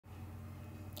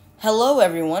Hello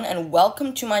everyone and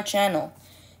welcome to my channel.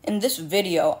 In this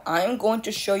video, I am going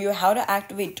to show you how to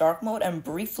activate dark mode and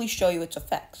briefly show you its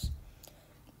effects.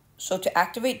 So to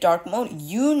activate dark mode,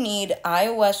 you need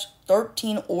iOS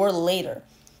 13 or later.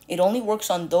 It only works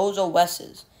on those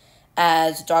OSs,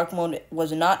 as dark mode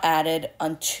was not added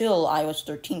until iOS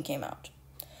 13 came out.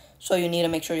 So you need to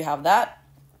make sure you have that.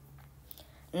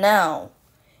 Now,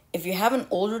 if you have an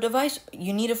older device,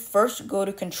 you need to first go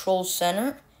to Control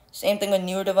Center. Same thing with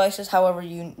newer devices, however,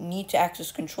 you need to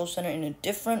access Control Center in a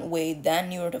different way than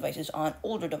newer devices on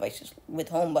older devices with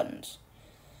home buttons.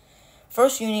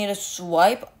 First, you need to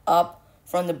swipe up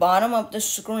from the bottom of the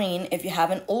screen if you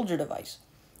have an older device,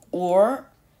 or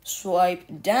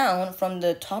swipe down from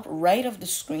the top right of the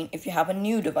screen if you have a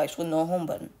new device with no home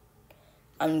button.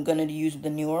 I'm going to use the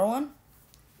newer one.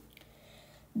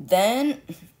 Then,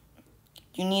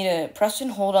 you need to press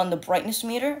and hold on the brightness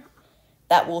meter.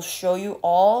 That will show you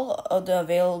all of the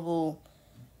available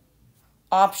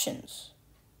options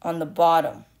on the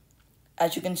bottom.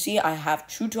 As you can see, I have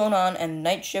True Tone on and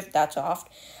Night Shift, that's off.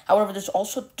 However, there's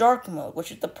also dark mode,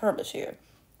 which is the purpose here.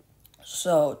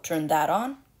 So, turn that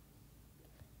on.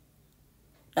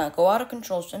 Now, go out of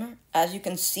Control Center. As you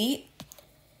can see,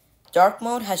 dark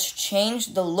mode has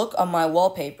changed the look of my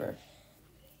wallpaper.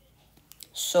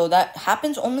 So, that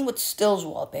happens only with stills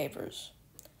wallpapers,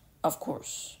 of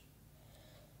course.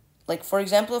 Like, for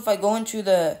example, if I go into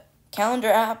the calendar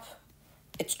app,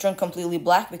 it's turned completely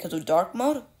black because of dark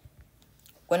mode.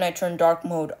 When I turn dark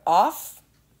mode off,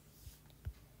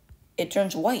 it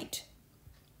turns white.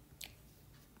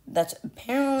 That's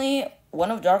apparently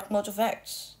one of dark mode's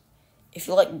effects. If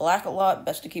you like black a lot,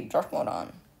 best to keep dark mode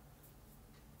on.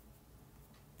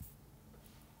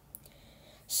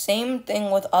 Same thing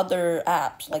with other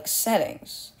apps, like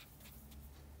settings.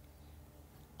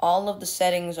 All of the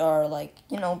settings are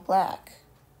black.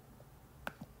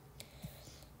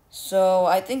 So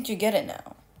I think you get it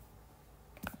now.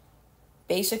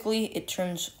 Basically, it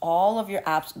turns all of your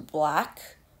apps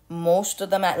black, most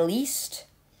of them at least,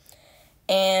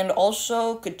 and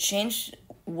also could change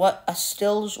what a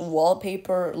stills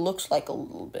wallpaper looks like a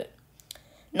little bit.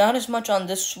 Not as much on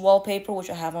this wallpaper,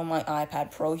 which I have on my iPad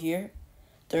Pro here,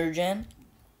 3rd gen.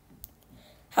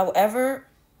 However,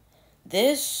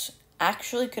 this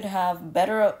actually could have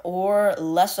better or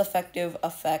less effective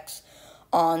effects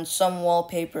on some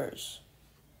wallpapers.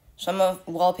 Some of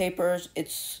wallpapers,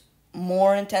 it's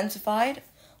more intensified,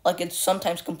 like it's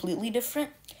sometimes completely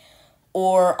different,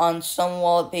 or on some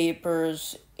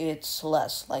wallpapers, it's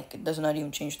less, like it does not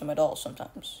even change them at all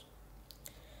sometimes.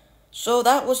 So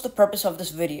that was the purpose of this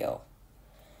video.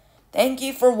 Thank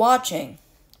you for watching.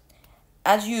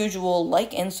 As usual,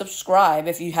 like and subscribe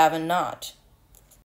if you haven't not.